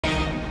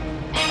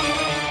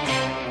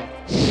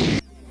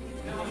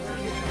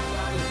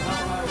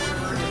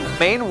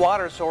Main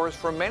water source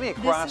for many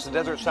across the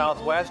desert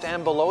Southwest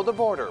and below the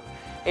border.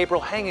 April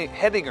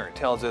Hedinger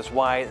tells us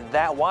why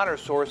that water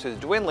source is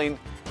dwindling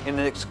in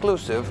an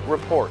exclusive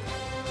report.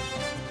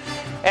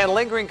 And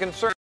lingering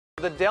concern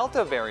for the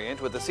Delta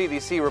variant, with the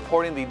CDC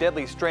reporting the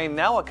deadly strain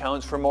now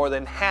accounts for more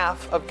than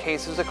half of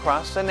cases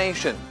across the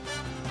nation.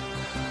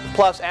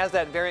 Plus, as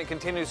that variant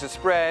continues to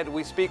spread,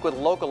 we speak with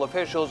local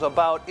officials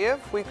about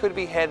if we could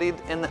be headed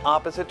in the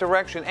opposite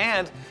direction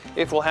and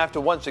if we'll have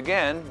to once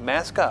again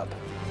mask up.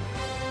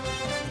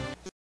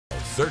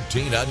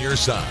 13 on your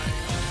side.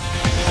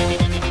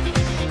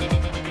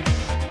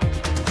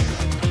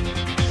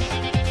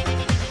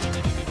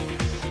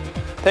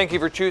 Thank you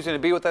for choosing to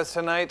be with us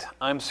tonight.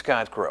 I'm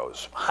Scott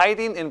Gross.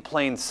 Hiding in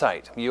plain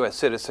sight, U.S.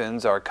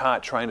 citizens are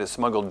caught trying to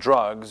smuggle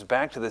drugs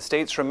back to the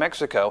states from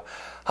Mexico.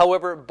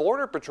 However,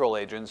 Border Patrol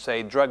agents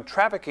say drug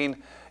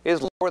trafficking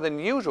is lower than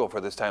usual for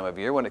this time of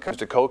year when it comes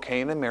to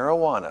cocaine and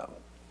marijuana.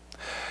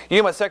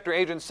 Yuma sector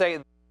agents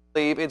say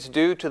they believe it's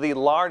due to the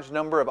large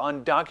number of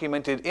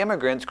undocumented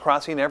immigrants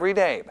crossing every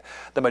day.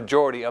 The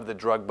majority of the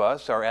drug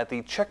busts are at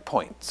the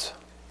checkpoints.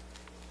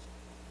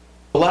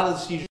 A lot of the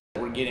seizures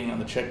that we're getting on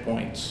the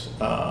checkpoints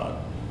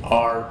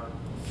are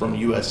from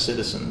U.S.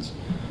 citizens,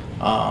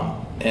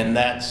 and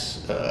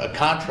that's a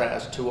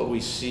contrast to what we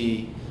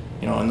see,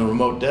 in the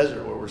remote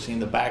desert, where we're seeing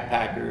the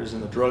backpackers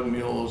and the drug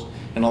mules,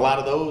 and a lot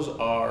of those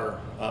are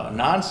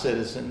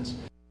non-citizens.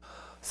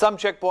 Some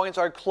checkpoints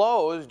are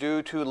closed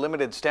due to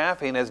limited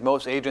staffing, as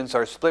most agents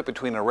are split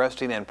between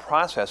arresting and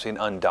processing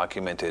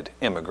undocumented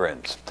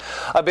immigrants.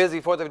 A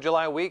busy 4th of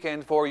July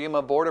weekend for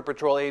Yuma Border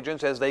Patrol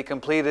agents as they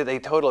completed a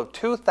total of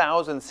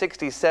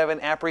 2,067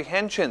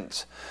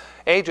 apprehensions.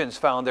 Agents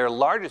found their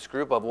largest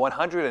group of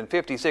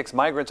 156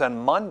 migrants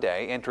on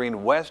Monday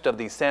entering west of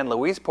the San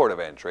Luis port of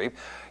entry.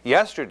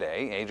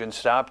 Yesterday, agents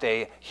stopped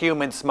a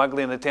human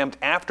smuggling attempt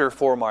after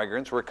 4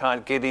 migrants were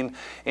caught getting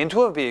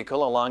into a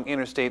vehicle along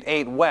Interstate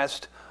 8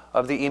 west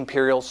of the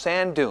Imperial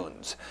Sand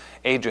Dunes.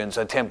 Agents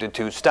attempted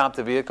to stop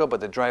the vehicle, but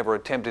the driver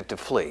attempted to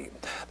flee.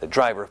 The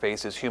driver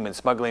faces human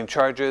smuggling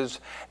charges,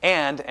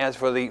 and as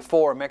for the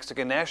 4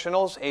 Mexican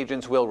nationals,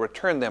 agents will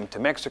return them to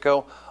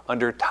Mexico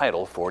under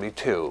Title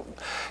 42.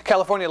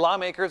 California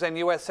lawmakers and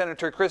U.S.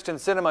 Senator Kyrsten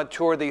Sinema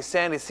toured the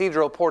San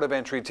Ysidro port of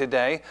entry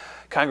today.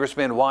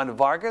 Congressman Juan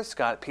Vargas,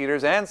 Scott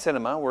Peters, and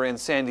Sinema were in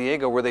San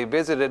Diego, where they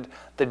visited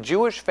the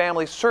Jewish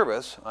Family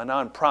Service, a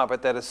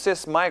nonprofit that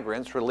assists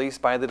migrants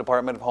released by the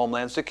Department of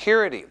Homeland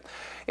Security.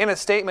 In a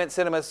statement,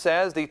 Sinema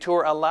says the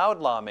tour allowed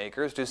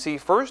lawmakers to see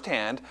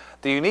firsthand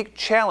the unique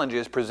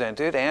challenges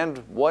presented and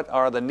what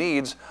are the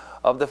needs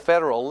of the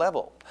federal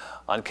level.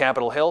 On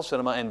Capitol Hill,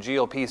 Sinema and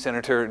GOP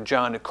Senator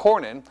John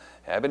Cornyn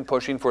have been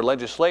pushing for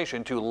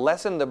legislation to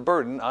lessen the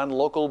burden on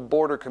local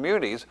border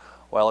communities,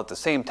 while at the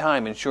same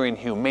time ensuring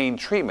humane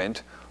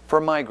treatment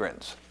for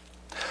migrants.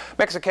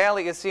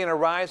 Mexicali is seeing a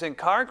rise in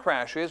car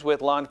crashes,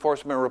 with law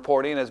enforcement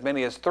reporting as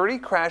many as 30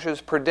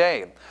 crashes per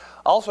day.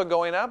 Also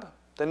going up,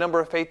 the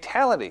number of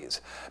fatalities.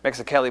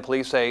 Mexicali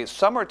police say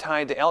some are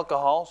tied to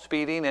alcohol,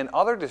 speeding, and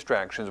other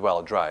distractions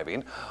while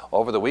driving.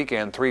 Over the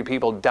weekend, 3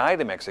 people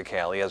died in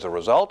Mexicali as a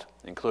result,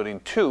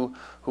 including 2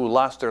 who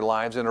lost their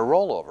lives in a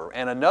rollover,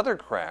 and another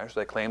crash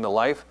that claimed the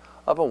life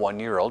of a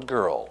 1-year-old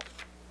girl.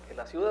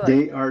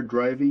 They are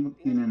driving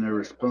in an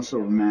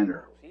irresponsible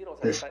manner,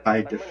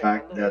 despite the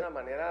fact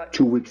that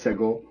 2 weeks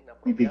ago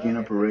we began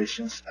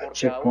operations at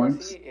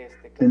checkpoints.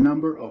 The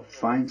number of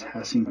fines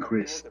has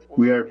increased.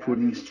 We are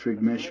putting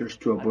strict measures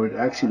to avoid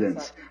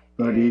accidents,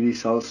 but it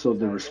is also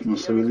the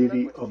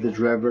responsibility of the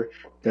driver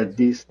that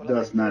this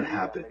does not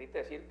happen.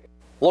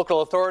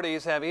 Local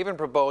authorities have even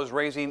proposed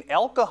raising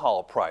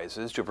alcohol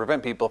prices to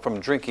prevent people from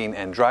drinking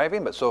and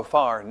driving, but so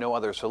far no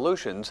other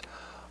solutions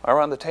are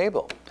on the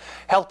table.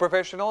 Health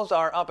professionals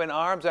are up in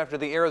arms after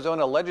the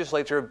Arizona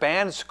legislature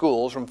banned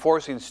schools from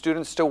forcing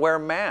students to wear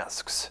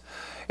masks.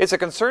 It's a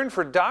concern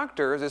for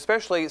doctors,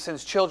 especially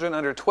since children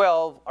under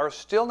 12 are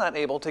still not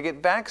able to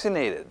get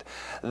vaccinated.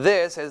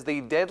 This, as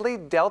the deadly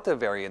Delta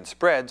variant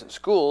spreads,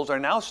 schools are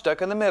now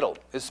stuck in the middle,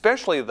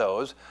 especially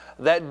those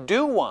that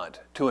do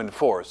want to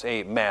enforce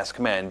a mask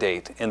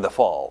mandate in the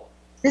fall.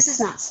 This is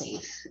not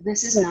safe.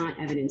 This is not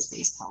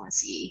evidence-based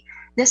policy.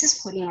 This is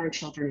putting our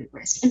children at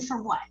risk. And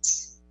for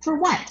what? For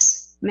what?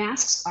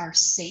 Masks are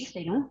safe.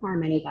 They don't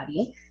harm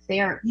anybody. They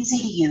are easy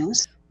to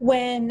use.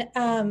 When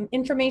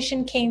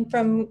information came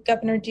from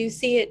Governor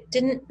Ducey, it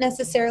didn't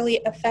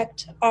necessarily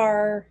affect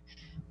our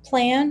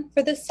plan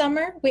for this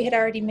summer. We had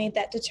already made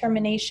that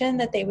determination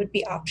that they would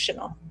be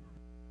optional.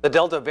 The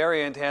Delta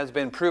variant has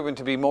been proven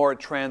to be more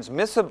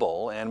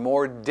transmissible and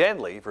more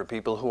deadly for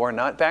people who are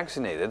not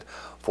vaccinated.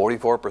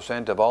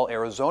 44% of all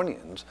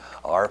Arizonians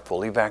are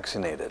fully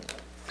vaccinated.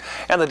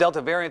 And the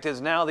Delta variant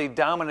is now the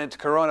dominant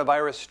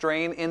coronavirus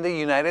strain in the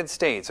United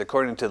States,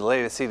 according to the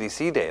latest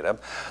CDC data.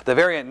 The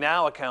variant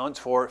now accounts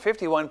for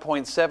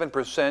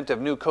 51.7% of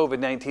new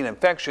COVID-19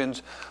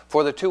 infections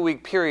for the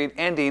 2-week period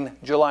ending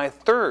July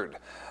 3rd.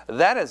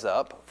 That is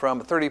up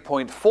from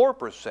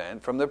 30.4%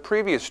 from the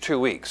previous 2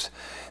 weeks.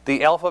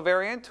 The Alpha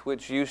variant,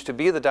 which used to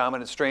be the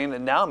dominant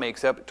strain, now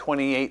makes up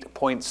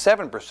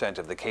 28.7%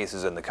 of the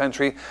cases in the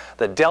country.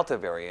 The Delta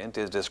variant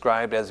is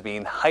described as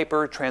being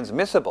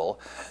hyper-transmissible,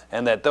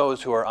 and that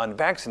those who are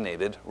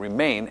unvaccinated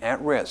remain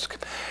at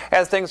risk.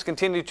 As things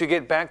continue to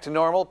get back to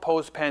normal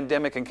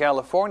post-pandemic in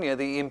California,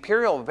 the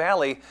Imperial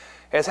Valley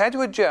has had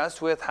to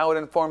adjust with how it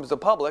informs the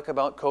public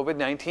about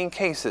COVID-19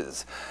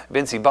 cases.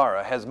 Vince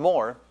Ibarra has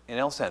more in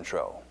El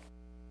Centro.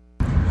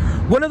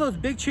 One of those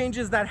big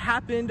changes that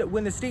happened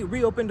when the state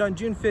reopened on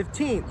June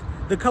 15th,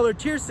 the color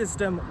tier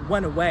system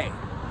went away.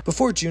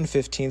 Before June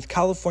 15th,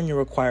 California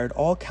required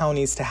all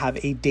counties to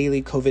have a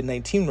daily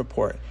COVID-19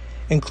 report,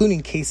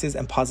 including cases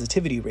and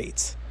positivity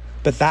rates.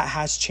 But that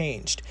has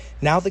changed.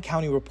 Now the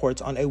county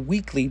reports on a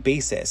weekly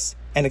basis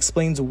and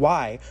explains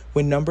why,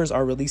 when numbers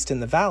are released in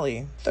the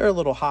valley, they're a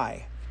little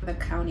high. The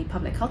county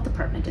public health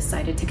department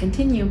decided to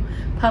continue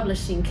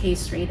publishing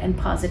case rate and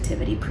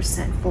positivity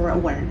percent for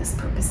awareness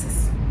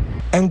purposes.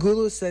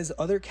 Angulo says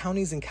other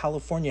counties in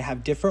California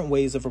have different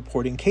ways of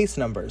reporting case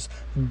numbers,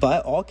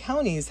 but all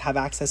counties have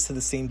access to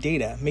the same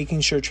data,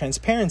 making sure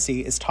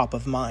transparency is top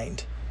of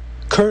mind.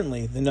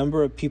 Currently, the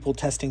number of people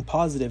testing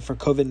positive for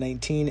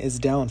COVID-19 is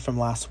down from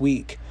last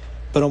week,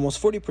 but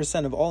almost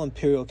 40% of all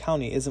Imperial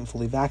County isn't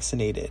fully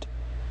vaccinated.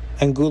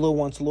 Angulo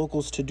wants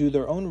locals to do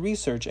their own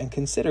research and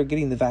consider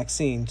getting the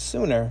vaccine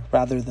sooner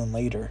rather than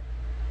later.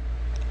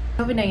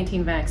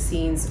 COVID-19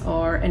 vaccines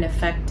are an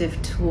effective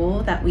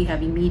tool that we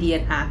have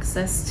immediate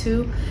access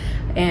to,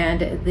 and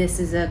this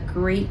is a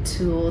great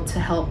tool to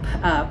help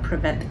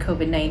prevent the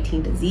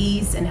COVID-19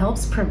 disease and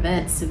helps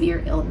prevent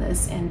severe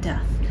illness and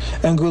death.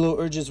 Angulo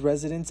urges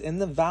residents in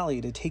the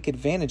valley to take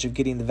advantage of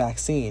getting the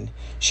vaccine.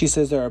 She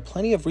says there are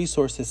plenty of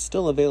resources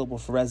still available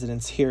for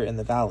residents here in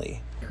the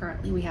valley.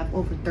 Currently, we have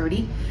over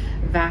 30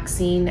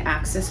 vaccine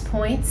access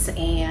points,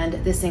 and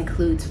this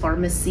includes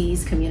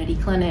pharmacies, community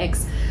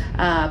clinics,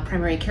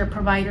 primary care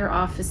provider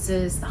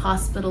offices, the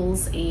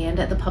hospitals, and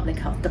the public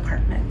health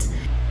department.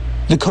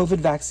 The COVID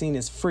vaccine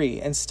is free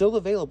and still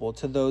available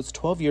to those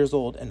 12 years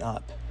old and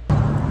up.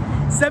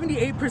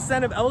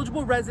 78% of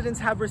eligible residents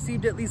have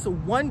received at least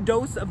one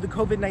dose of the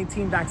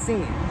COVID-19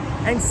 vaccine,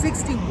 and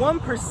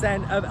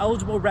 61% of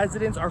eligible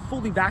residents are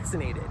fully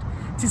vaccinated.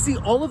 To see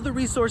all of the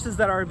resources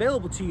that are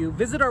available to you,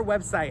 visit our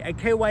website at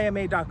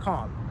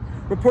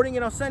kyma.com. Reporting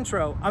in El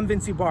Centro, I'm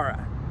Vince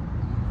Ibarra.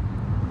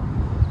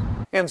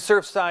 In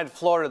Surfside,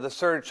 Florida, the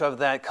search of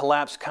that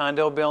collapsed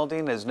condo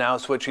building is now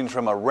switching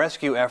from a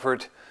rescue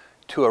effort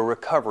to a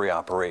recovery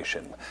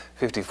operation.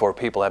 54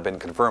 people have been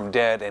confirmed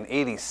dead and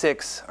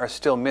 86 are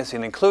still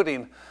missing,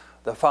 including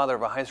the father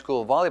of a high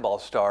school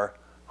volleyball star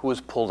who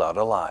was pulled out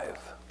alive.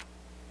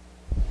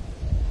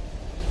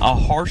 A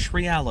harsh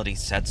reality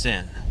sets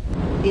in.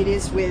 It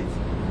is with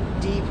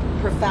deep,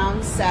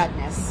 profound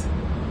sadness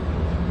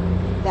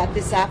that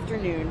this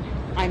afternoon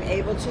I'm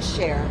able to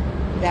share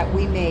that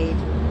we made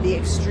the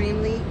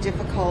extremely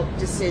difficult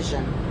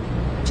decision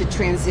to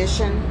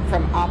transition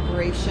from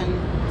Operation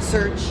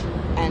Search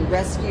and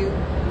Rescue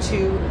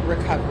to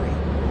Recovery.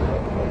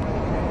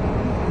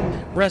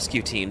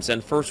 Rescue teams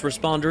and first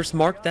responders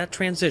marked that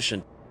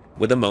transition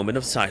with a moment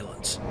of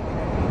silence.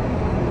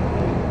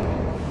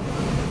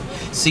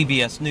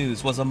 CBS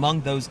News was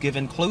among those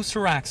given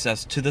closer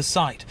access to the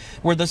site,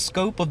 where the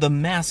scope of the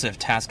massive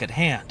task at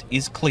hand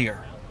is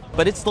clear.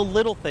 But it's the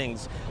little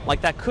things, like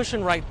that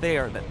cushion right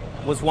there that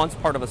was once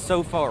part of a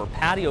sofa or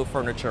patio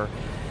furniture,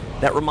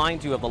 that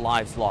remind you of the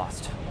lives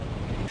lost.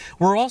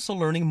 We're also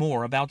learning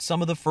more about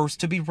some of the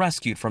first to be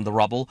rescued from the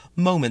rubble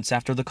moments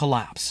after the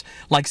collapse,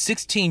 like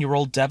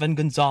 16-year-old Devin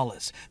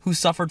Gonzalez, who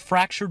suffered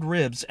fractured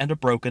ribs and a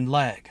broken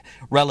leg.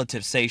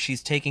 Relatives say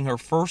she's taking her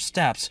first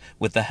steps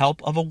with the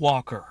help of a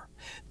walker.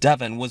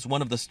 Devin was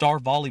one of the star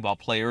volleyball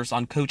players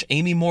on Coach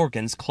Amy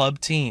Morgan's club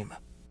team.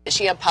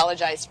 She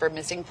apologized for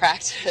missing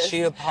practice.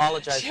 She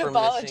apologized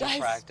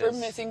for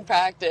missing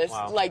practice.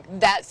 Wow. Like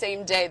that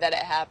same day that it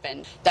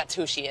happened. That's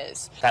who she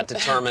is. That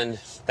determined,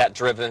 that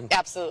driven.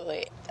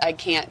 Absolutely. I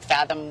can't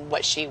fathom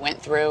what she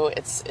went through.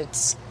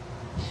 It's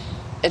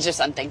just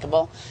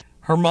unthinkable.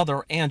 Her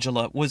mother,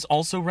 Angela, was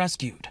also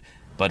rescued,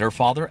 but her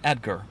father,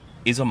 Edgar,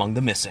 is among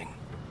the missing.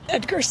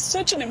 Edgar's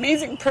such an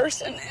amazing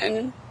person,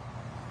 and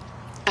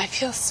I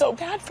feel so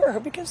bad for her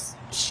because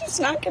she's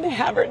not going to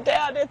have her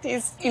dad at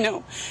these,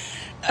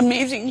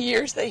 amazing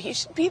years that he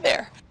should be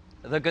there.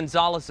 The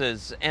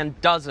Gonzalezes and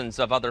dozens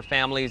of other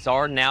families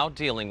are now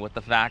dealing with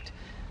the fact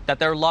that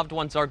their loved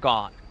ones are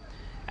gone.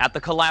 At the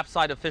collapse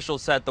site,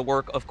 officials said the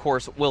work, of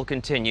course, will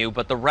continue,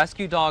 but the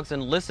rescue dogs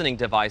and listening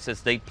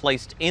devices they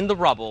placed in the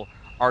rubble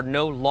are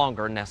no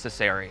longer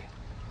necessary.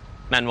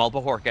 Manuel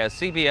Bajorquez,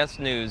 CBS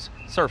News,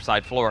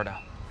 Surfside, Florida.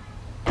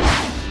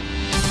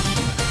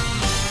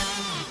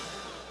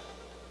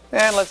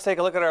 And let's take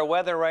a look at our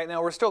weather right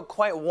now. We're still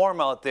quite warm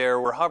out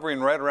there. We're hovering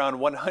right around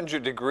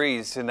 100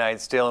 degrees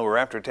tonight still, and we're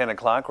after 10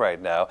 o'clock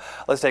right now.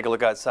 Let's take a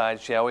look outside,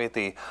 shall we, at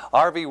the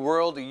RV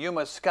World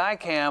Yuma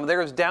Skycam.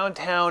 There's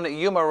downtown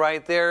Yuma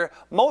right there.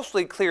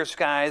 Mostly clear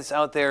skies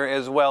out there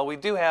as well. We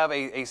do have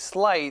a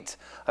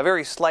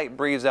very slight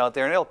breeze out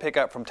there, and it'll pick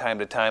up from time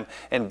to time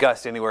and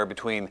gust anywhere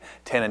between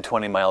 10 and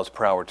 20 miles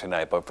per hour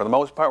tonight. But for the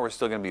most part, we're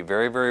still going to be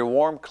very, very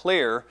warm,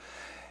 clear,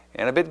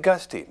 and a bit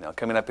gusty. Now,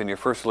 coming up in your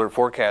first alert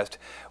forecast,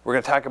 we're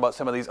going to talk about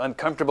some of these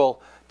uncomfortable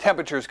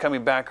temperatures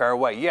coming back our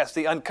way. Yes,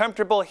 the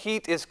uncomfortable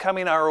heat is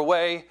coming our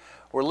way.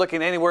 We're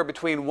looking anywhere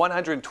between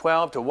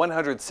 112 to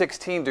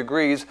 116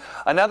 degrees.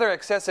 Another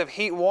excessive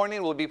heat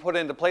warning will be put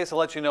into place. I'll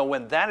let you know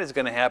when that is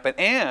going to happen.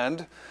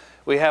 And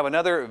we have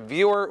another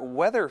viewer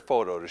weather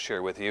photo to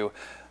share with you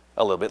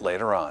a little bit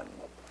later on.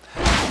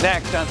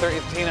 Next on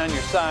 13 on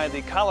your side,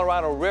 the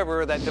Colorado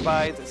River that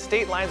divides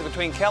state lines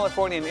between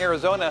California and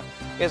Arizona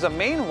is a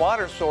main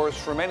water source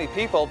for many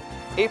people.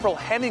 April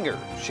Henninger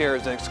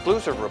shares an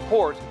exclusive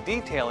report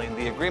detailing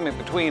the agreement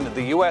between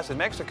the U.S. and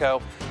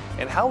Mexico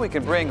and how we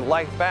can bring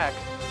life back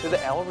to the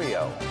El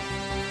Rio.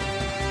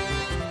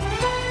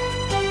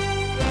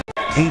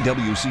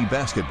 AWC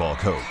basketball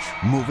coach,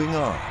 moving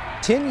on.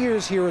 10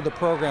 years here with the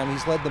program,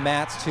 he's led the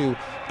Mats to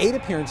 8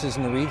 appearances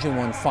in the Region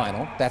 1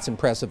 final. That's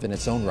impressive in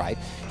its own right.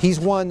 He's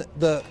won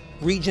the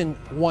Region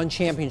 1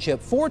 championship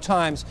 4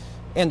 times,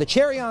 and the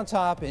cherry on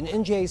top, an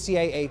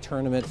NJCAA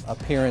tournament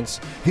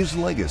appearance. His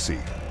legacy,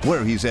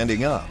 where he's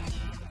ending up.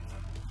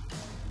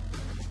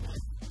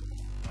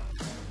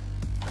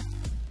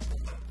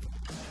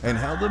 And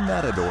how the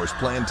Matadors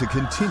plan to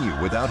continue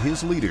without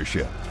his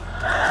leadership.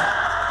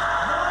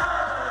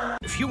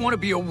 If you want to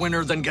be a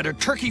winner, then get a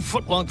turkey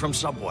footlong from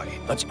Subway.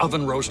 That's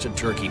oven-roasted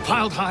turkey,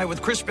 piled high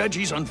with crisp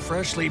veggies on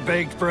freshly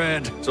baked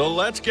bread. So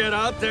let's get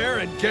out there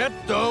and get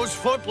those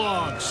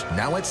footlongs.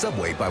 Now at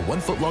Subway, buy 1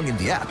 footlong in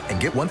the app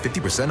and get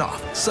 50%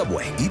 off.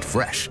 Subway, eat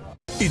fresh.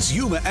 It's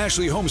Yuma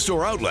Ashley Home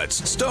Store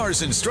Outlets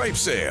Stars and Stripes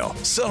sale.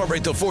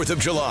 Celebrate the 4th of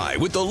July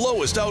with the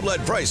lowest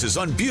outlet prices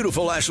on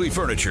beautiful Ashley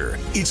furniture.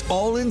 It's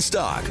all in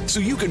stock, so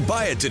you can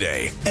buy it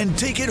today and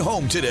take it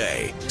home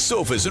today.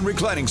 Sofas and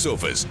reclining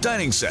sofas,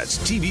 dining sets,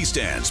 TV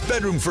stands,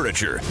 bedroom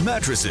furniture,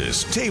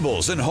 mattresses,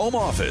 tables, and home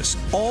office.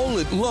 All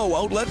at low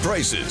outlet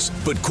prices.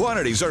 But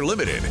quantities are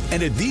limited,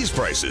 and at these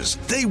prices,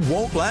 they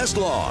won't last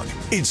long.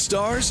 It's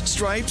Stars,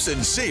 Stripes,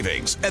 and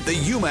savings at the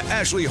Yuma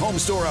Ashley Home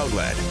Store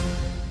Outlet.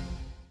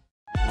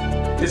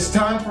 It's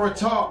time for a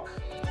talk.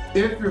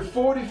 If you're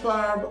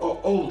 45 or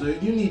older,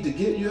 you need to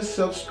get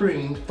yourself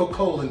screened for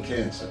colon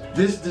cancer.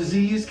 This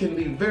disease can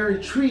be very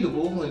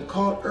treatable when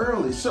caught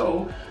early,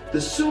 so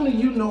the sooner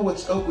you know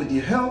what's up with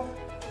your health,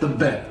 the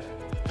better.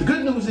 The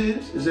good news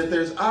is that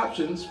there's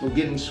options for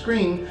getting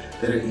screened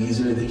that are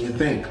easier than you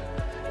think.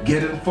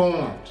 Get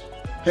informed.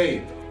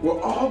 Hey,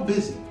 we're all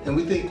busy and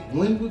we think,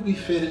 when would we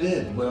fit it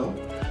in? Well,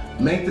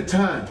 make the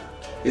time.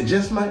 It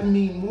just might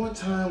mean more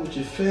time with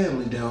your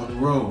family down the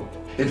road.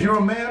 If you're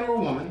a man or a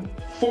woman,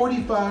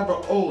 45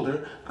 or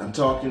older, I'm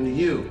talking to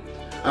you.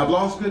 I've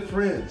lost good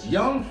friends,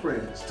 young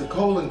friends, to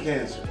colon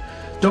cancer.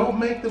 Don't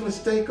make the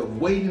mistake of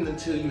waiting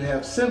until you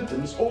have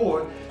symptoms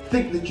or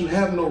think that you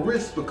have no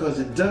risk because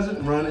it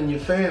doesn't run in your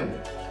family.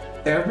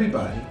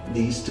 Everybody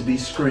needs to be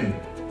screened.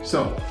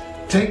 So,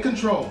 take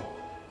control.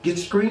 Get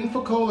screened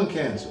for colon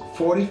cancer,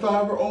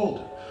 45 or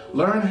older.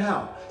 Learn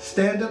how.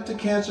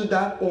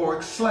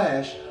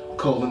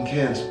 standuptocancer.org/colon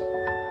cancer.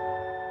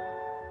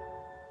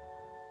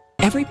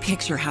 Every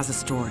picture has a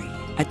story.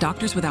 At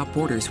Doctors Without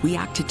Borders, we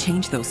act to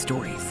change those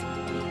stories.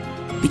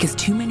 Because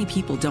too many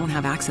people don't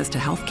have access to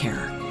health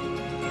care.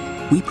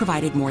 We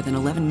provided more than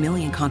 11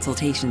 million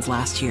consultations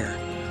last year.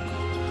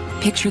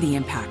 Picture the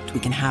impact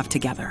we can have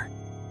together.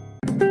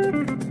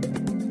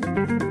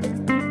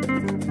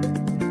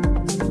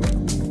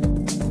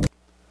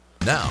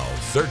 Now,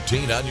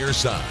 13 on your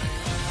side.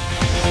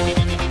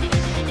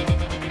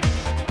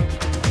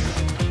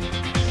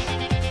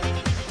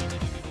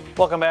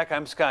 Welcome back.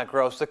 I'm Scott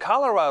Gross. The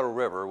Colorado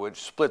River,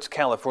 which splits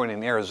California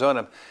and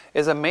Arizona,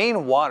 is a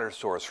main water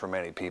source for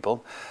many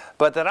people,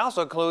 but that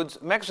also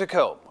includes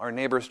Mexico, our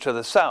neighbors to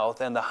the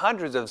south, and the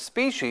hundreds of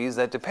species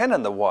that depend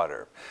on the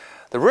water.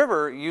 The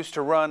river used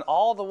to run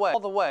all the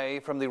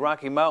way from the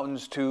Rocky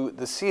Mountains to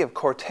the Sea of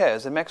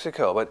Cortez in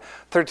Mexico. But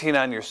 13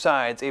 on your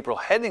sides, April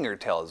Henninger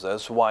tells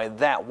us why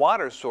that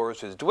water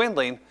source is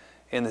dwindling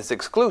in this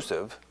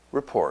exclusive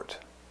report.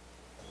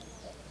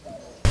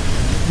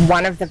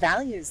 One of the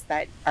values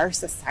that our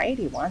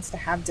society wants to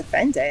have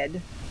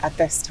defended at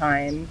this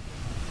time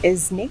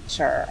is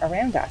nature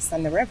around us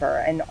and the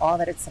river and all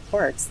that it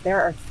supports.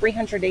 There are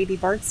 380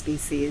 bird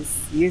species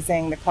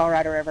using the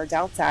Colorado River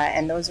Delta,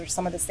 and those are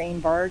some of the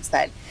same birds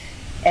that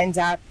end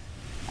up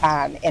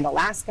in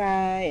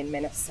Alaska, in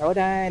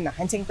Minnesota, in the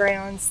hunting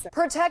grounds.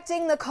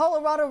 Protecting the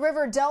Colorado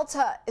River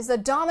Delta is a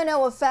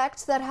domino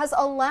effect that has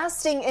a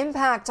lasting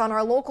impact on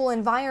our local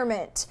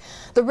environment.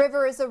 The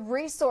river is a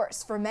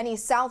resource for many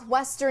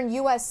southwestern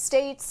U.S.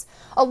 states,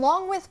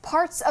 along with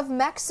parts of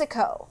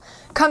Mexico.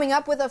 Coming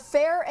up with a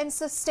fair and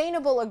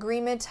sustainable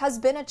agreement has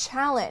been a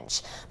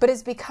challenge, but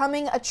is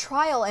becoming a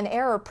trial and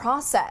error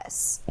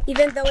process.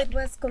 Even though it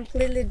was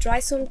completely dry,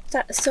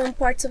 some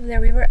parts of the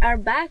river are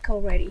back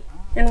already.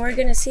 And we're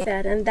gonna see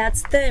that, and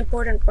that's the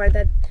important part.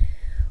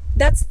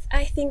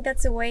 I think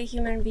that's the way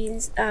human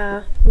beings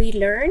we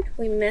learn.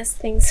 We mess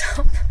things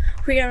up.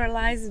 We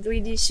realize that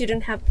we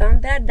shouldn't have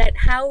done that.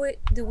 How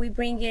do we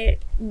bring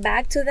it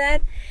back to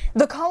that?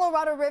 The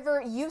Colorado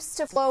River used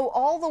to flow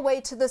all the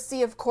way to the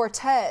Sea of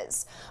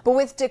Cortez, but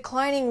with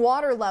declining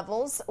water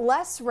levels,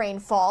 less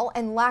rainfall,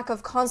 and lack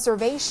of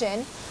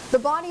conservation, the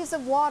bodies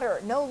of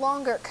water no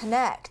longer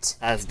connect.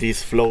 As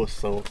this flows,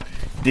 so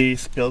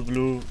this pale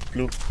blue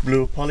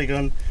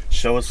polygon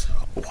shows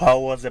how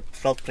was the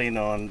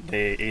floodplain on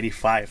the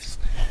 85s.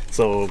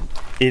 So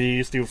it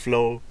used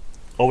to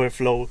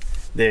overflow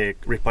the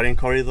repairing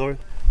corridor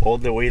all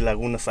the way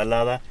Laguna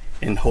Salada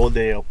and hold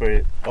the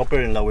upper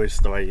and lower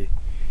story.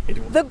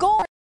 The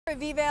goal of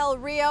Vive El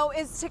Rio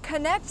is to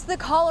connect the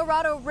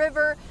Colorado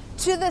River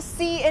to the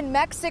sea in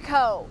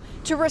Mexico,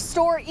 to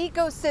restore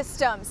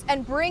ecosystems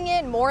and bring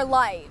in more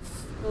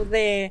life.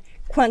 The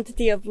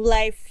quantity of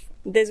life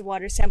this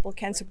water sample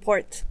can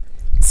support.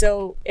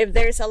 So if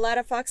there's a lot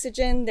of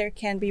oxygen, there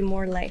can be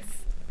more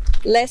life.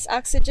 Less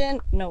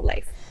oxygen, no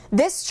life.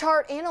 This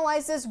chart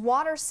analyzes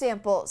water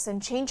samples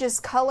and changes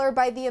color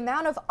by the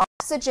amount of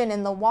oxygen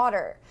in the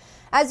water.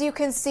 As you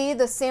can see,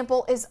 the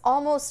sample is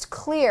almost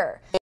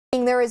clear,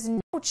 meaning there is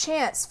no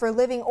chance for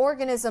living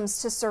organisms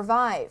to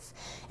survive.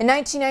 In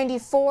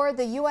 1994,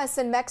 the U.S.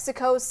 and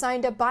Mexico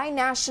signed a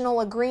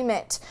binational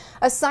agreement,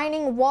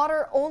 assigning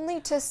water only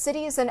to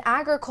cities and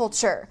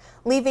agriculture,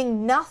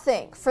 leaving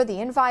nothing for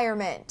the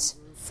environment.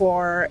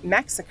 For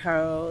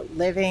Mexico,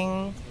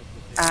 living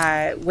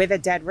with a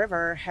dead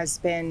river has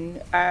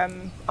been,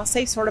 I'll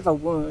say, sort of a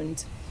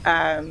wound.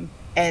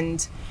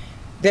 And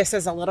this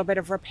is a little bit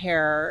of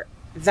repair.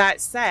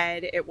 That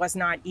said, it was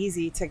not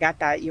easy to get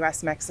that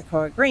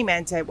U.S.-Mexico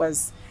agreement. It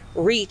was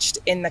reached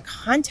in the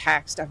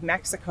context of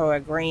Mexico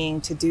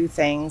agreeing to do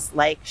things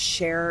like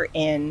share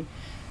in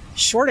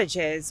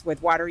shortages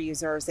with water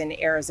users in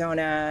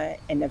Arizona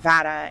and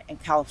Nevada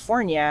and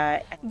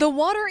California. The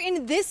water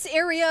in this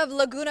area of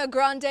Laguna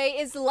Grande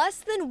is less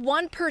than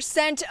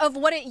 1% of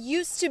what it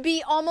used to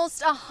be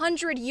almost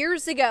 100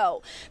 years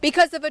ago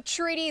because of a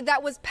treaty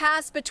that was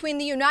passed between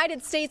the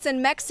United States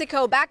and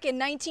Mexico back in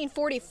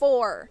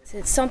 1944.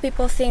 Some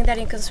people think that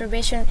in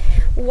conservation,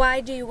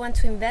 why do you want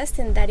to invest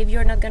in that if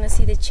you're not going to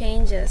see the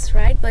changes,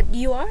 right? But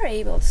you are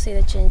able to see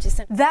the changes.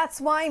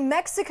 That's why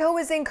Mexico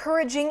is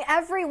encouraging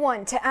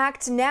everyone to act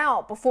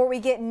now before we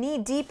get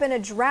knee-deep in a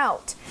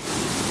drought.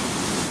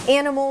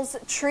 Animals,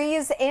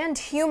 trees, and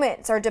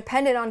humans are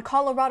dependent on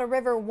Colorado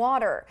River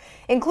water,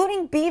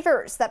 including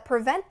beavers that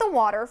prevent the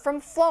water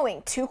from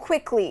flowing too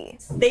quickly.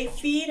 They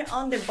feed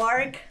on the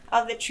bark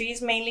of the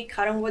trees, mainly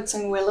cottonwoods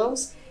and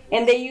willows,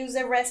 and they use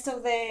the rest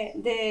of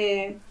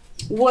the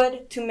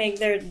wood to make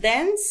their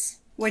dens,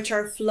 which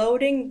are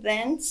floating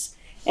dens,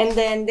 and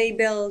then they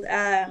build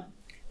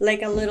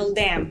like a little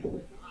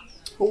dam.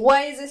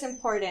 Why is this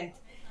important?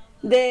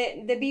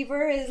 The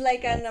beaver is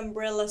like an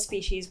umbrella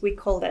species, we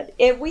call that.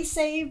 If we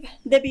save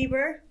the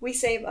beaver, we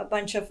save a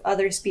bunch of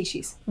other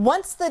species.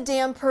 Once the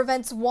dam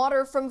prevents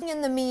water from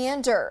in the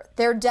meander,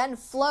 their den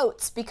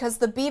floats because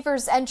the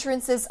beaver's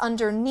entrance is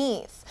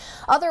underneath.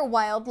 Other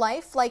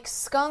wildlife like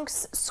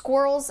skunks,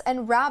 squirrels,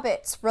 and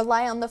rabbits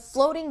rely on the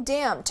floating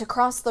dam to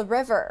cross the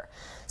river.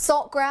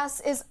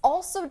 Saltgrass is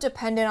also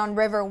dependent on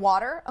river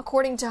water,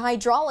 according to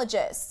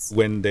hydrologists.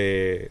 When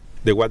the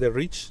water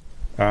reaches,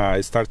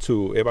 start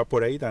to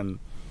evaporate and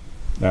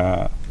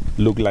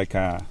look like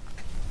a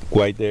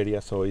white area,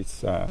 so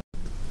it's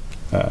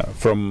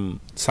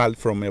from salt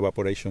from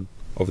evaporation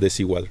of the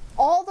seawater.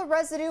 All the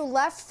residue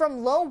left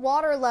from low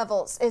water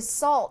levels is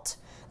salt,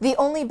 the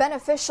only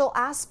beneficial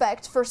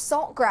aspect for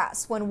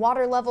saltgrass when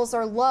water levels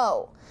are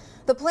low.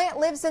 The plant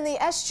lives in the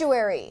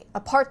estuary, a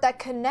part that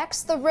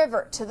connects the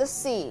river to the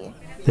sea.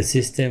 The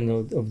system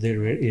of the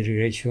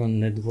irrigation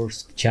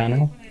networks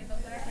channel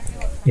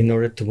in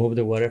order to move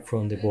the water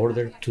from the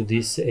border to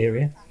this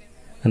area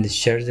and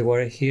discharge the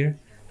water here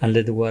and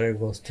let the water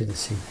go to the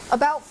sea.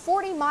 About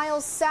 40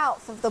 miles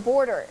south of the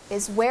border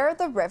is where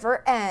the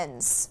river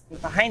ends.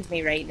 Behind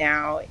me right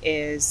now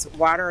is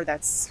water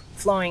that's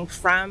flowing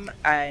from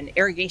an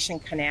irrigation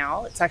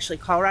canal. It's actually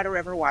Colorado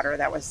River water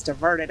that was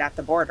diverted at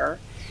the border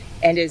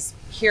and is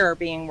here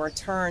being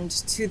returned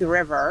to the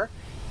river.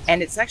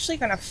 And it's actually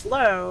going to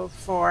flow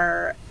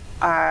for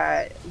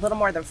a little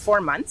more than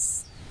 4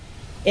 months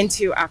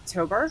into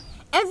October.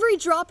 Every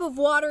drop of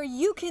water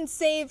you can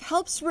save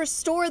helps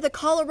restore the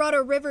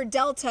Colorado River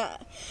Delta.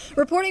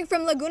 Reporting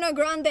from Laguna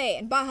Grande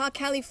in Baja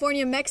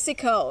California,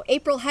 Mexico,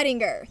 April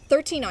Hedinger,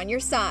 13 on your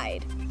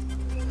side.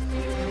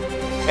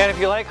 And if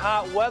you like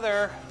hot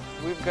weather,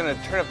 we're going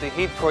to turn up the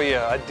heat for you.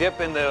 A dip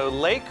in the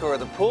lake or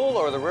the pool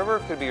or the river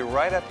could be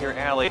right up your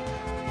alley.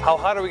 How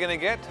hot are we going to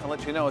get? I'll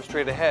let you know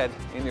straight ahead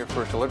in your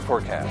First Alert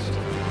forecast.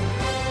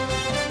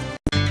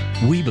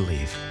 We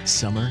believe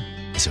summer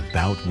is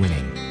about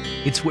winning.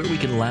 It's where we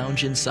can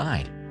lounge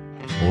inside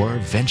or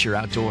venture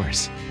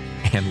outdoors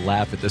and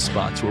laugh at the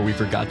spots where we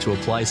forgot to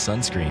apply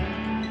sunscreen.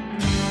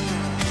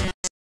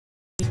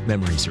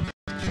 Memories are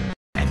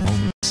and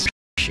moments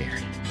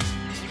shared.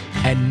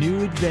 And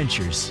new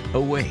adventures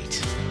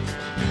await.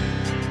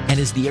 And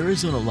as the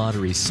Arizona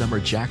Lottery's summer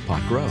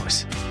jackpot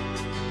grows,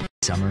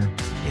 summer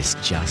is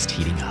just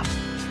heating up.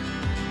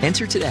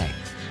 Enter today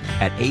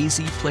at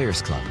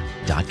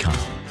azplayersclub.com.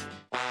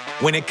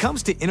 When it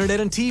comes to internet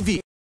and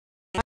TV,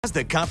 has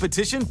the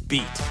competition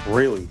beat.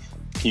 Really?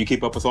 Can you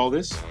keep up with all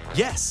this?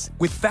 Yes.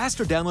 With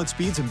faster download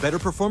speeds and better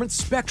performance,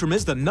 Spectrum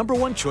is the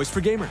 #1 choice for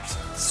gamers.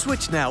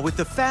 Switch now with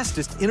the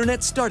fastest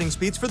internet starting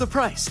speeds for the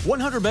price.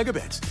 100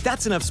 megabits.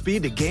 That's enough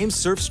speed to game,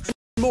 surf, stream,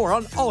 and more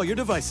on all your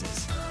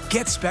devices.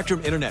 Get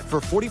Spectrum Internet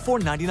for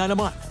 $44.99 a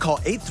month. Call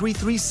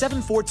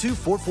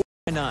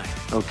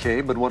 833-742-4499. Okay,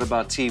 but what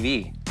about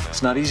TV?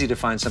 It's not easy to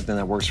find something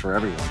that works for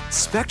everyone.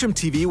 Spectrum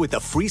TV with the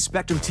free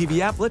Spectrum TV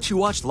app lets you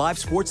watch live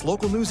sports,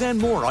 local news, and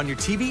more on your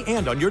TV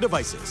and on your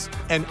devices.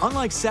 And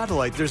unlike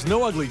satellite, there's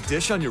no ugly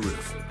dish on your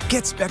roof.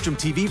 Get Spectrum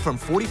TV from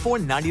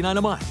 $44.99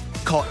 a month.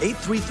 Call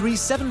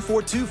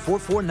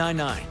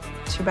 833-742-4499.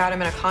 Too bad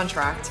I'm in a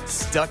contract.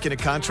 Stuck in a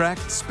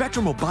contract?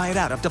 Spectrum will buy it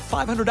out up to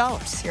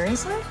 $500.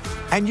 Seriously?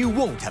 And you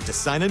won't have to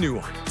sign a new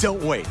one.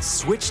 Don't wait.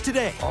 Switch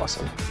today.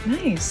 Awesome.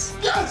 Nice.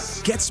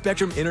 Yes! Get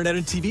Spectrum Internet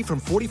and TV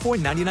from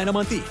 $44.99 a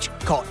month each.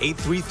 Call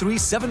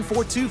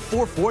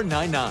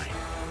 833-742-4499.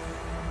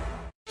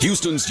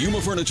 Houston's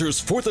Yuma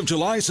Furniture's 4th of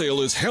July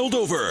sale is held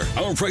over.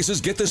 Our prices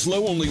get this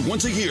low only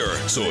once a year.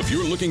 So if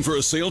you're looking for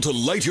a sale to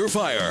light your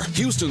fire,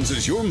 Houston's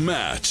is your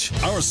match.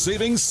 Our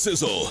savings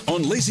sizzle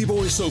on Lazy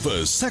Boy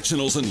sofas,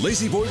 sectionals, and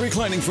Lazy Boy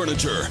reclining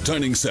furniture,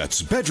 dining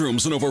sets,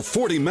 bedrooms, and over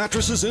 40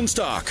 mattresses in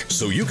stock.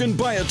 So you can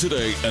buy it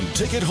today and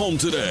take it home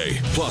today.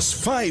 Plus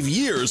 5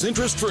 years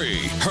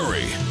interest-free.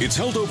 Hurry. It's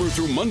held over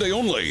through Monday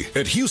only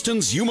at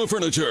Houston's Yuma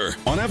Furniture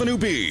on Avenue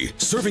B,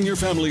 serving your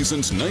family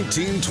since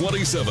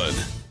 1927.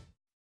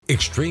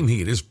 Extreme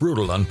heat is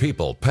brutal on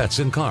people, pets,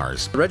 and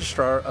cars. The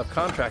Registrar of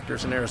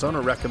Contractors in Arizona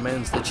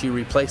recommends that you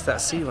replace that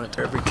sealant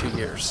every 2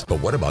 years. But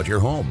what about your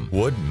home?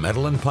 Wood,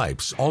 metal, and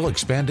pipes, all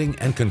expanding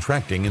and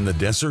contracting in the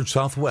desert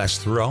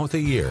Southwest throughout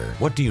the year.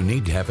 What do you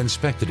need to have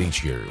inspected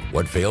each year?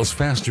 What fails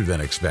faster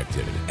than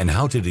expected? And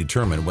how to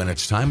determine when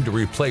it's time to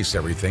replace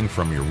everything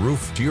from your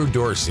roof to your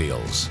door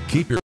seals.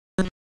 Keep your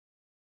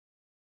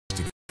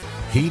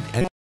heat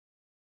and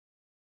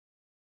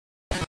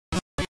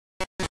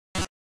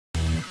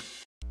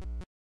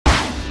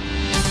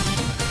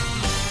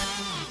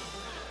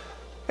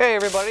Hey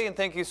everybody, and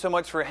thank you so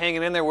much for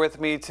hanging in there with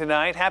me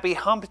tonight. Happy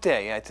Hump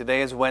Day.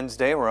 Today is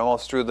Wednesday. We're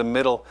almost through the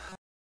middle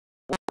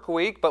work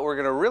week, but we're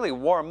going to really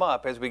warm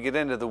up as we get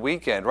into the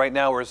weekend. Right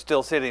now we're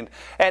still sitting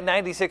at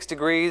 96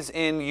 degrees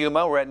in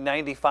Yuma. We're at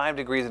 95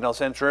 degrees in El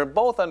Centro,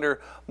 both under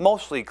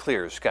mostly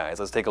clear skies.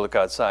 Let's take a look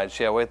outside,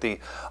 shall we? At the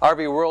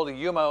RV World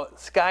Yuma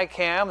Sky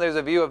Cam, there's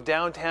a view of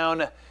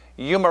downtown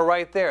Yuma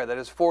right there. That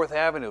is 4th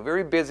Avenue.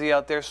 Very busy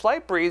out there.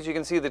 Slight breeze. You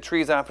can see the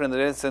trees off in the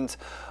distance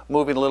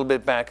moving a little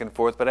bit back and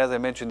forth. But as I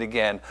mentioned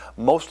again,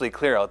 mostly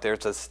clear out there.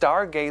 It's a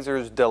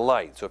stargazer's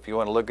delight. So if you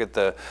want to look at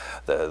the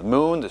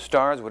moon, the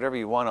stars, whatever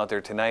you want out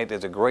there tonight,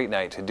 is a great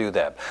night to do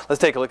that. Let's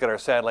take a look at our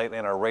satellite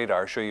and our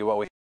radar, show you what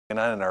we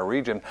on in our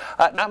region.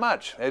 Not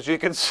much. As you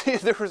can see,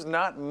 there's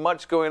not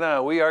much going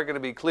on. We are going to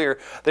be clear.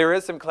 There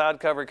is some cloud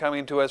cover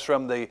coming to us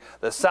from the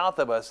south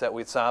of us that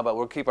we saw, but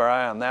we'll keep our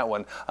eye on that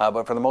one.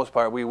 But for the most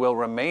part, we will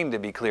remain to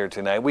be clear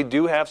tonight. We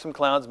do have some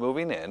clouds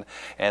moving in,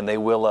 and they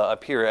will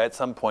appear at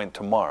some point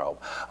tomorrow.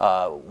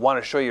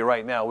 Want to show you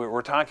right now,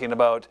 we're talking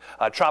about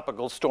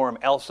Tropical Storm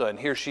Elsa, and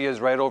here she is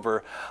right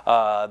over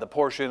the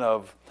portion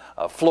of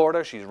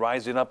Florida. She's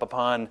rising up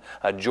upon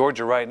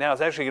Georgia right now.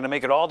 It's actually going to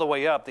make it all the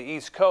way up the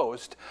East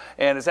Coast,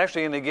 and it's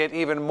actually going to get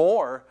even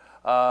more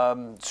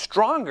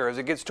stronger as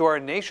it gets to our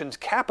nation's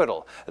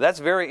capital. That's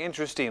very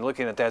interesting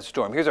looking at that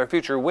storm. Here's our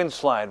future wind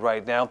slide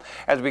right now.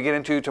 As we get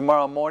into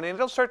tomorrow morning,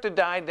 it'll start to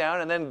die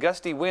down, and then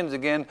gusty winds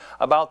again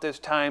about this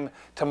time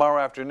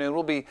tomorrow afternoon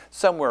will be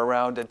somewhere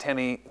around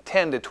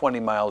 10 to 20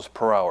 miles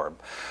per hour.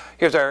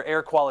 Here's our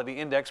air quality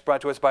index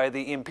brought to us by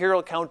the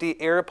Imperial County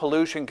Air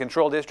Pollution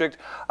Control District.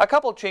 A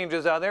couple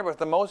changes out there, but for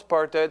the most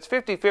part, it's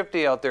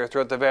 50-50 out there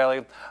throughout the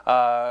valley.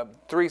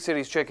 3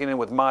 cities checking in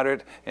with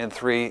moderate and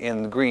 3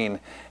 in green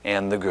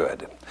and the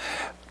good.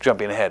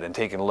 Jumping ahead and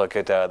taking a look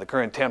at the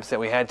current temps that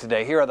we had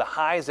today. Here are the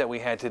highs that we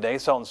had today.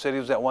 Salton City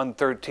was at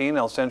 113.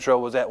 El Centro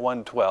was at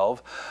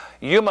 112.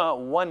 Yuma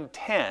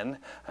 110.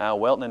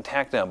 Welton and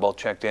Tacna both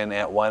checked in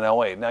at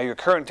 108. Now your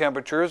current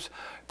temperatures,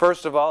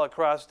 first of all,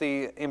 across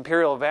the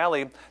Imperial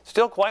Valley,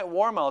 still quite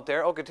warm out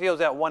there. Ocotillo's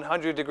at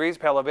 100 degrees.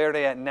 Palo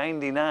Verde at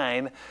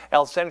 99.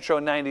 El Centro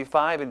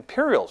 95.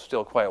 Imperial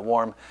still quite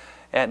warm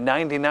at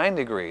 99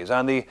 degrees.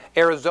 On the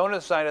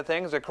Arizona side of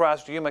things,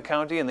 across Yuma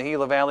County and the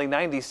Gila Valley,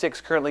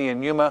 96 currently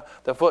in Yuma.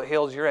 The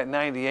foothills, you're at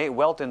 98.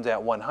 Welton's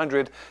at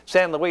 100.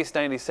 San Luis,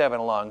 97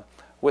 along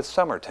with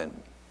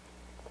Somerton.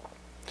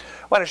 I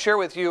want to share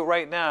with you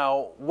right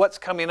now what's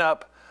coming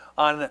up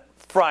on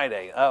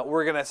Friday.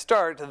 We're going to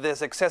start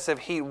this excessive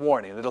heat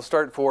warning. It'll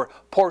start for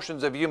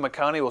portions of Yuma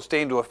County. Will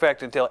stay into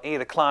effect until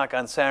 8 o'clock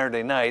on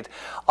Saturday night.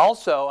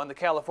 Also, on the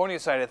California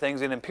side of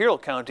things, in Imperial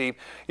County,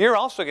 you're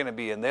also going to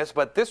be in this,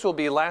 but this will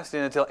be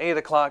lasting until 8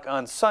 o'clock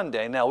on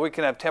Sunday. Now, we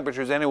can have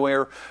temperatures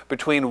anywhere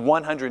between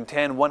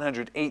 110,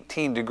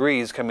 118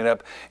 degrees coming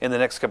up in the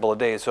next couple of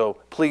days, so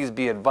please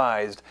be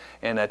advised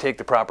and take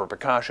the proper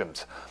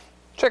precautions.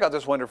 Check out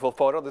this wonderful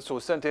photo. This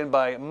was sent in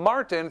by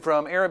Martin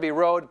from Araby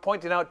Road,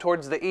 pointing out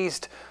towards the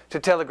east to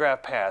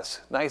Telegraph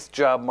Pass. Nice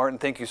job, Martin.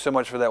 Thank you so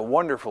much for that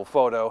wonderful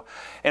photo.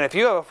 And if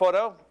you have a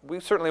photo, we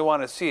certainly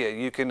want to see it.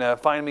 You can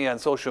find me on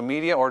social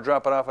media or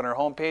drop it off on our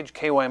homepage,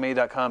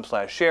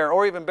 kyma.com/share.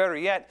 Or even better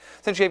yet,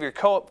 since you have your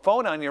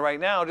phone on you right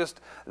now, just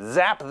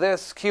zap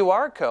this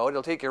QR code.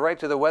 It'll take you right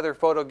to the weather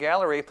photo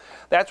gallery.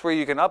 That's where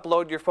you can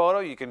upload your photo,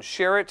 you can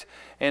share it,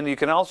 and you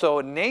can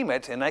also name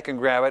it, and I can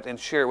grab it and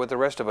share it with the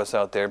rest of us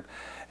out there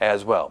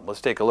as well.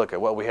 Let's take a look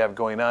at what we have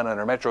going on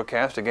our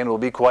MetroCast. Again, it will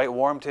be quite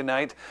warm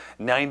tonight,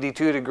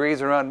 92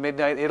 degrees around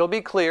midnight. It'll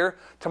be clear.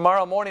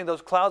 Tomorrow morning,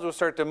 those clouds will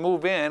start to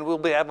move in.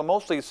 We'll have a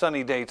mostly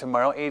sunny day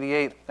tomorrow,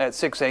 88 at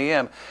 6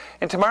 a.m.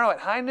 And tomorrow at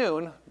high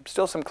noon,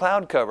 still some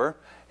cloud cover,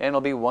 and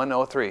it'll be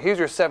 103. Here's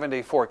your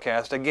 7-day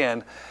forecast.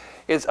 Again,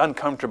 it's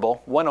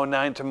uncomfortable.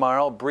 109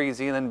 tomorrow,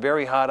 breezy, and then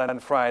very hot on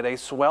Friday,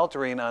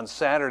 sweltering on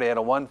Saturday at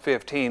a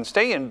 115.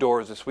 Stay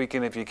indoors this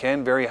weekend if you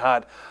can. Very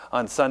hot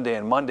on Sunday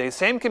and Monday.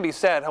 Same can be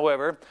said,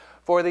 however,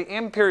 for the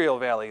Imperial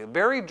Valley.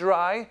 Very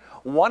dry,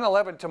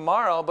 111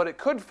 tomorrow, but it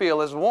could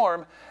feel as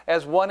warm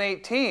as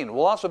 118.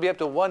 We'll also be up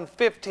to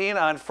 115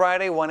 on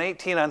Friday,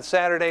 118 on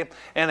Saturday,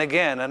 and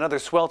again, another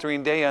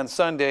sweltering day on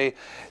Sunday.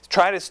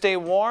 Try to stay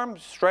warm,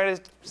 try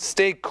to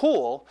stay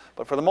cool,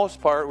 but for the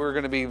most part, we're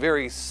going to be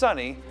very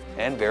sunny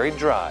and very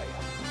dry.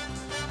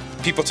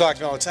 People talk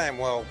to me all the time,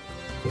 well,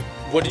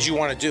 what did you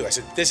want to do? I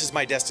said, this is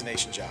my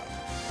destination job,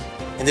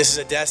 and this is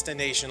a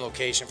destination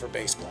location for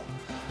baseball.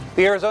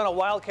 The Arizona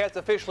Wildcats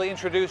officially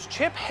introduced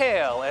Chip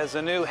Hale as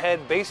the new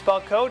head baseball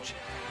coach.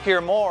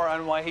 Hear more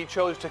on why he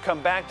chose to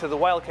come back to the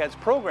Wildcats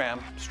program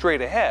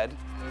straight ahead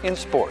in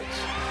sports.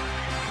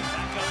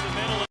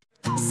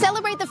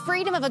 Celebrate the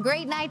freedom of a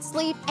great night's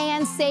sleep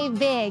and save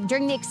big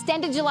during the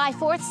extended July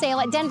 4th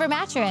sale at Denver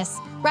Mattress.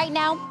 Right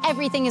now,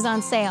 everything is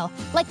on sale,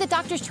 like the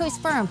Doctor's Choice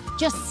Firm,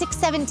 just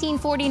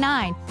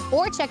 $617.49.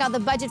 Or check out the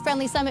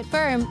budget-friendly Summit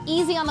Firm,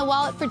 easy on the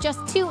wallet for just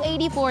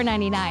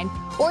 $284.99.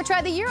 Or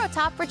try the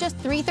Eurotop for just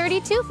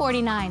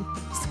 $332.49.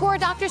 Score a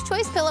Doctor's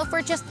Choice pillow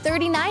for just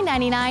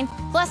 $39.99,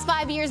 plus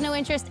 5 years no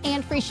interest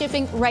and free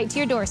shipping right to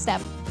your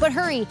doorstep. But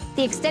hurry,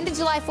 the extended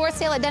July 4th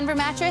sale at Denver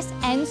Mattress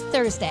ends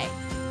Thursday.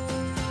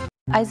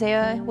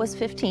 Isaiah was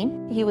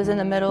 15. He was in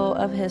the middle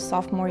of his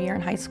sophomore year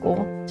in high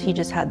school. He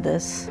just had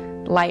this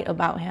light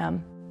about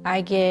him. I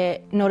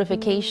get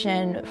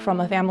notification from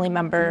a family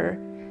member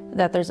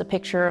that there's a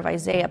picture of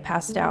Isaiah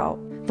passed out.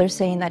 They're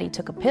saying that he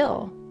took a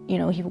pill. You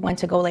know, he went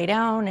to go lay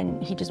down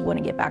and he just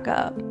wouldn't get back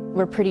up.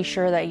 We're pretty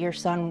sure that your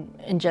son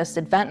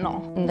ingested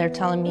fentanyl, and they're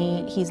telling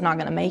me he's not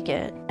gonna make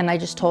it. And I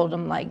just told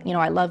him, like, you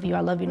know, I love you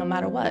no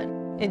matter what.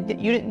 And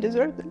you didn't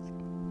deserve this.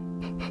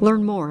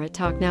 Learn more at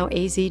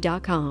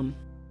talknowaz.com.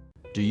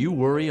 Do you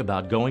worry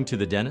about going to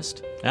the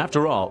dentist?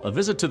 After all, a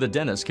visit to the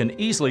dentist can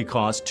easily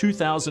cost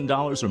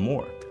 $2,000 or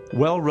more.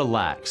 Well,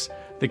 relax.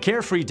 The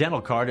Carefree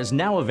Dental Card is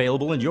now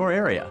available in your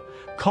area.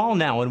 Call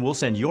now and we'll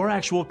send your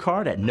actual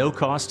card at no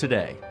cost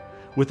today.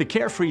 With the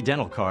Carefree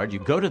Dental Card, you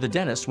go to the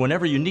dentist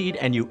whenever you need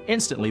and you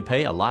instantly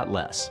pay a lot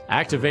less.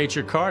 Activate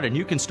your card and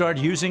you can start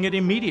using it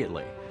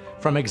immediately.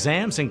 From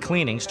exams and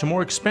cleanings to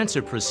more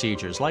expensive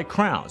procedures like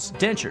crowns,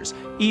 dentures,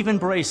 even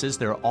braces,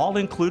 they're all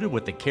included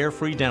with the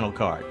Carefree Dental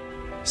Card.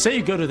 Say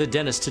you go to the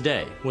dentist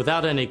today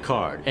without any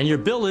card and your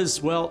bill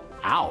is, well,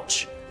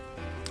 ouch.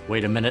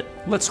 Wait a minute,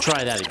 let's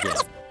try that again.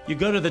 You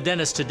go to the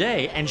dentist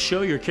today and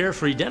show your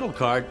Carefree Dental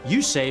Card,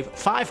 you save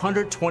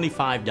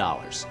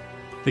 $525.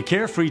 The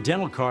Carefree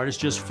Dental Card is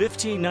just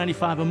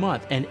 $15.95 a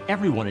month, and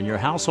everyone in your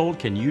household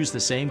can use the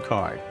same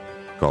card.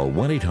 Call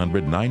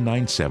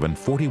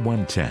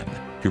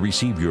 1-800-997-4110 to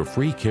receive your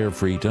free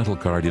Carefree Dental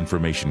Card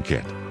information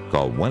kit.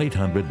 Call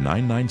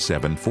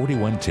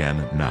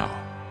 1-800-997-4110 now.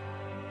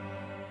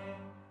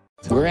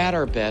 We're at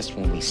our best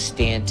when we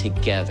stand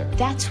together.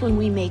 That's when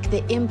we make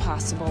the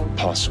impossible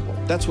possible.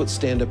 That's what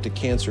Stand Up to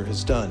Cancer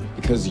has done.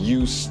 Because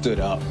you stood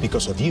up.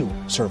 Because of you,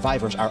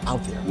 survivors are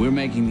out there. We're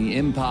making the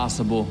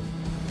impossible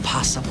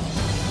possible.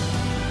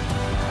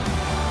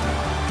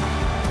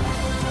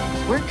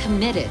 We're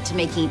committed to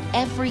making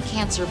every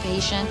cancer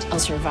patient a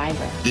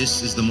survivor.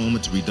 This is the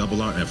moment to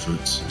redouble our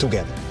efforts.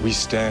 Together, we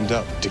stand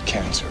up to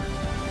cancer.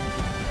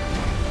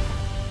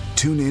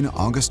 Tune in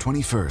August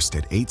 21st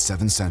at 8,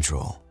 7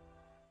 Central.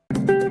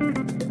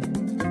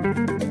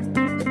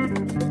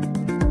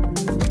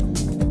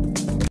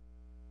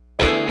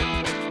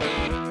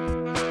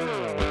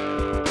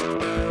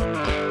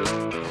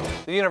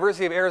 The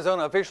University of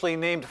Arizona officially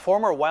named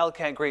former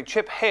Wildcat great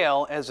Chip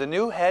Hale as the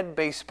new head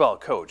baseball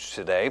coach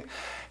today.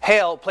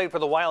 Hale played for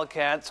the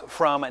Wildcats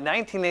from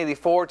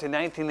 1984 to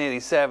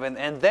 1987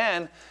 and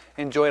then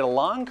enjoyed a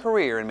long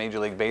career in Major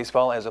League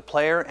Baseball as a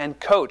player and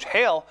coach.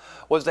 Hale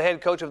was the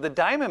head coach of the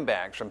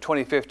Diamondbacks from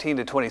 2015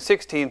 to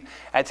 2016.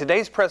 At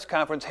today's press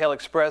conference, Hale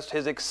expressed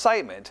his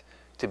excitement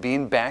to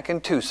being back in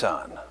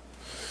Tucson.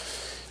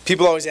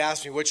 People always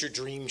ask me, what's your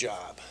dream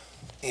job?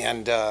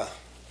 And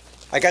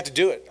I got to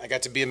do it. I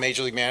got to be a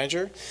Major League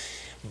manager.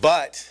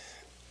 But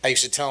I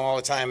used to tell them all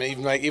the time, and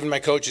even my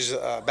coaches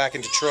back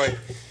in Detroit,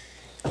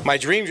 my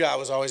dream job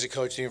was always a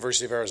coach at the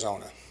University of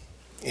Arizona.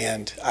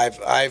 And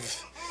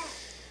I've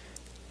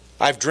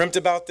dreamt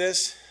about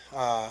this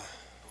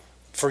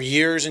for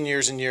years and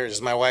years and years.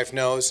 As my wife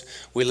knows,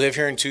 we live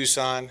here in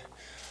Tucson.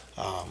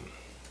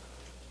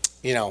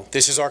 You know,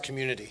 this is our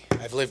community.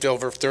 I've lived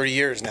over 30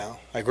 years now.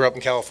 I grew up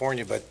in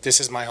California, but this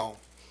is my home.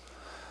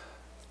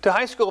 To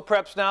high school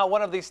preps now,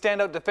 one of the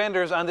standout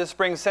defenders on this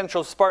spring's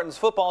Central Spartans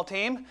football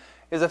team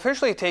is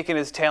officially taking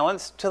his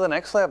talents to the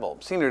next level.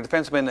 Senior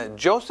defenseman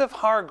Joseph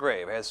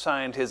Hargrave has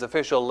signed his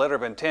official letter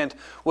of intent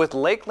with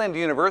Lakeland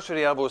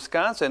University of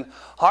Wisconsin.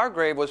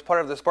 Hargrave was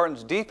part of the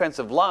Spartans'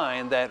 defensive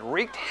line that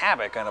wreaked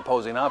havoc on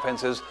opposing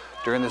offenses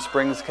during the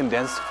spring's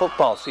condensed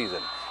football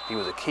season. He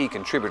was a key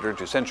contributor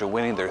to Central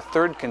winning their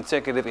third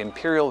consecutive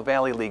Imperial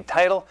Valley League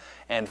title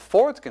and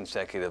fourth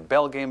consecutive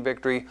Bell Game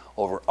victory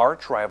over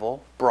arch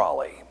rival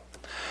Brawley.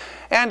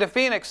 And to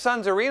Phoenix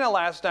Suns Arena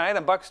last night,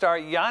 and Buck star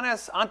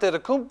Giannis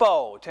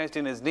Antetokounmpo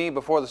testing his knee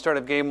before the start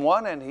of Game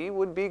 1, and he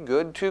would be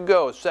good to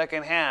go.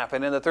 Second half,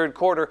 and in the third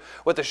quarter,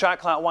 with the shot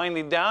clock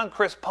winding down,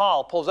 Chris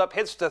Paul pulls up,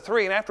 hits the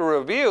three, and after a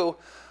review,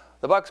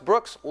 the Bucks'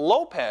 Brooks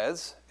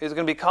Lopez is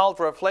going to be called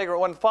for a flagrant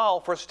one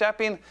foul for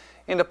stepping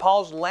into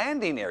Paul's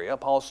landing area.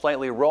 Paul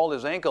slightly rolled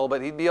his ankle,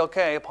 but he'd be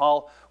okay.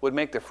 Paul would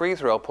make the free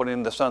throw,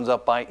 putting the Suns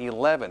up by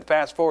 11.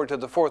 Fast forward to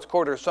the fourth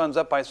quarter, Suns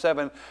up by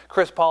 7.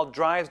 Chris Paul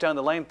drives down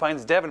the lane,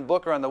 finds Devin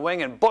Booker on the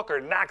wing, and Booker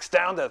knocks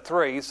down the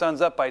three.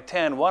 Suns up by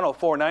 10,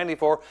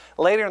 104-94.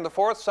 Later in the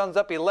fourth, Suns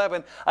up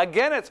 11.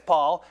 Again, it's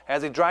Paul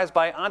as he drives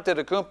by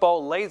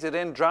Antetokounmpo, lays it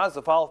in, draws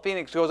the foul.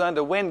 Phoenix goes on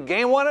to win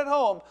Game 1 at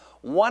home,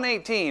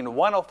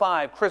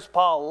 118-105. Chris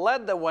Paul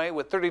led the way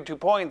with 32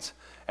 points.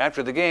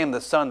 After the game,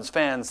 the Suns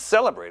fans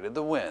celebrated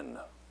the win.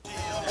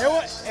 It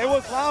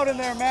was loud in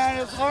there, man.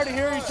 It was hard to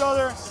hear each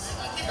other.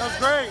 It was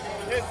great.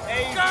 This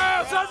AZ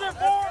crowd.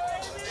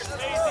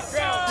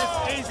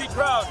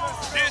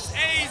 This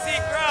AZ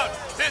crowd.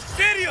 This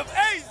city of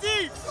AZ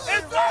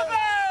is loving.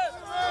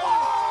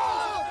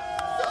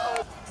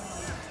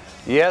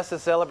 Yes, the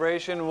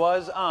celebration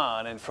was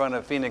on in front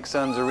of Phoenix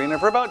Suns Arena.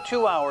 For about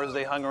 2 hours,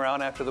 they hung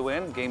around after the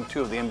win. Game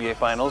 2 of the NBA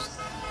Finals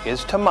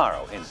is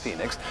tomorrow in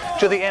Phoenix.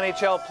 To the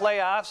NHL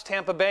playoffs,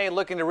 Tampa Bay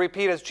looking to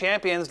repeat as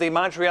champions. The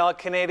Montreal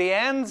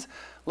Canadiens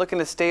looking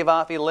to stave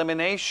off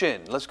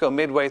elimination. Let's go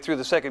midway through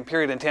the second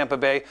period in Tampa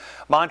Bay.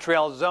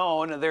 Montreal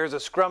zone, there's a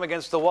scrum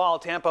against the wall.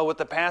 Tampa with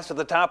the pass to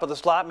the top of the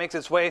slot makes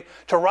its way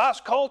to Ross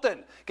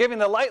Colton, giving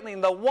the Lightning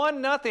the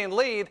 1-0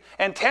 lead.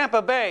 And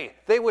Tampa Bay,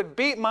 they would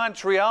beat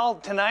Montreal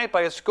tonight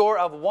by a score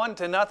of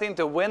 1-0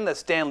 to win the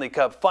Stanley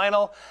Cup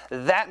final.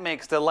 That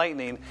makes the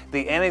Lightning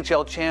the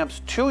NHL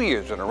champs 2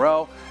 years in a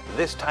row.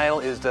 This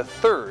title is the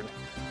third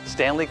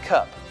Stanley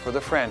Cup for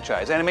the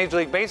franchise. And in Major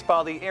League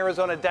Baseball, the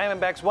Arizona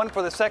Diamondbacks won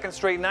for the second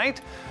straight night.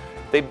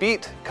 They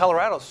beat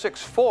Colorado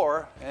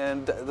 6-4,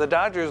 and the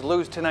Dodgers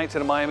lose tonight to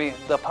the Miami.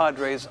 The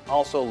Padres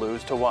also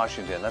lose to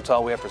Washington. That's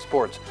all we have for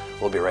sports.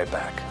 We'll be right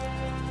back.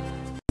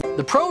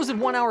 The pros of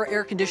 1 Hour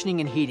Air Conditioning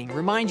and Heating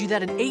remind you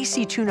that an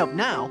AC tune-up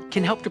now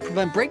can help to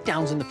prevent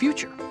breakdowns in the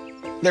future.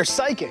 They're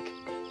psychic.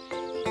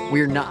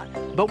 We're not,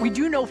 but we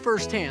do know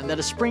firsthand that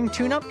a spring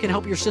tune-up can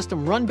help your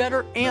system run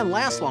better and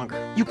last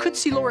longer. You could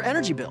see lower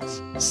energy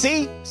bills.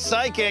 See?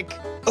 Psychic.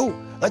 Oh,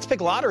 let's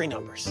pick lottery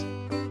numbers.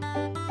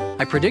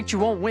 I predict you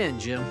won't win,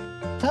 Jim.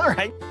 All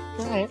right.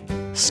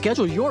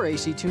 Schedule your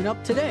AC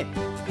tune-up today.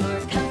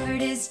 Your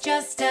comfort is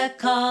just a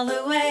call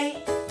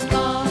away.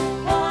 Call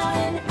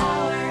 1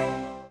 Hour.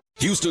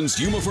 Houston's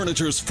Yuma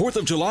Furniture's 4th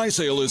of July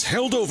sale is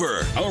held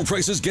over. Our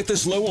prices get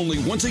this low only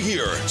once a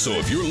year. So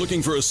if you're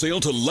looking for a sale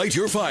to light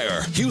your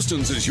fire,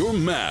 Houston's is your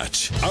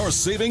match. Our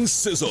savings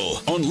sizzle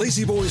on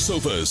Lazy Boy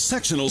sofas,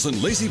 sectionals,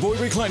 and Lazy Boy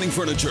reclining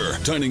furniture,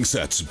 dining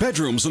sets,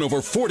 bedrooms, and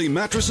over 40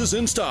 mattresses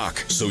in stock.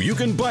 So you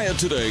can buy it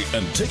today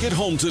and take it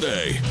home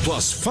today.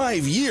 Plus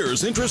 5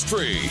 years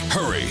interest-free.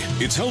 Hurry.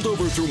 It's held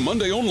over through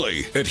Monday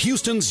only at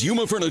Houston's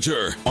Yuma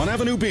Furniture on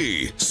Avenue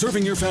B,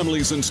 serving your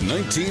family since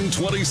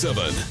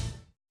 1927.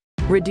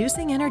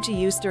 Reducing energy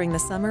use during the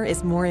summer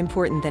is more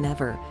important than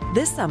ever.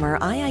 This summer,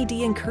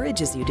 IID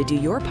encourages you to do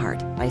your part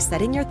by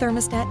setting your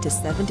thermostat to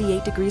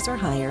 78 degrees or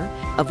higher,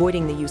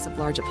 avoiding the use of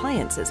large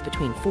appliances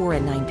between 4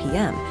 and 9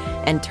 p.m.,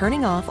 and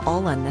turning off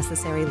all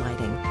unnecessary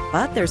lighting.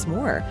 But there's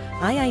more.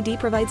 IID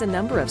provides a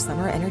number of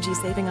summer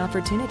energy-saving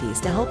opportunities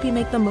to help you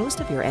make the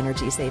most of your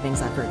energy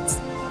savings efforts.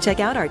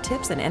 Check out our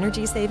tips and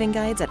energy-saving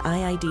guides at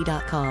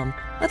IID.com.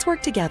 Let's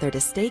work together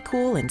to stay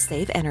cool and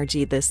save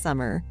energy this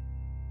summer.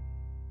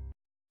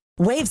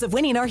 Waves of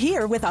winning are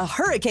here with a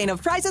hurricane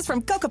of prizes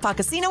from Kokopah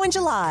Casino in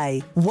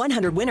July.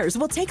 100 winners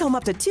will take home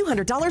up to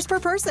 $200 per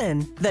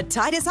person. The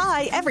tide is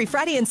high every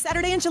Friday and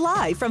Saturday in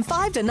July from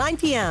 5 to 9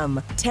 p.m.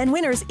 10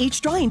 winners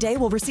each drawing day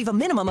will receive a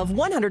minimum of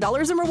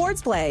 $100 in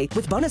rewards play,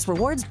 with bonus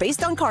rewards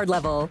based on card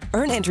level.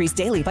 Earn entries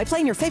daily by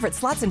playing your favorite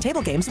slots and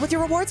table games with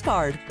your rewards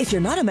card. If you're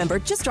not a member,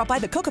 just drop by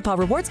the Kokopah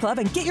Rewards Club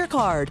and get your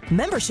card.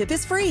 Membership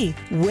is free.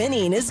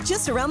 Winning is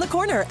just around the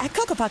corner at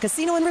Kokopah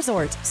Casino and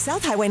Resort,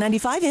 South Highway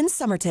 95 in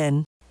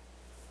Somerton.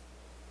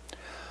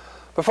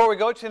 Before we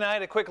go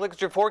tonight, a quick look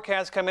at your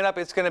forecast coming up.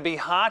 It's going to be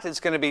hot. It's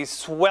going to be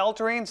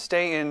sweltering.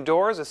 Stay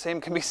indoors. The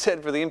same can be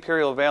said for the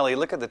Imperial Valley.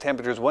 Look at the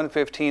temperatures,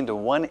 115 to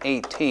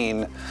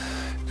 118.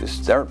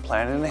 Just start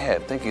planning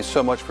ahead. Thank you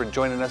so much for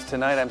joining us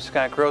tonight. I'm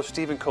Scott Gross.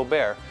 Stephen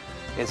Colbert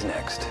is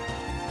next.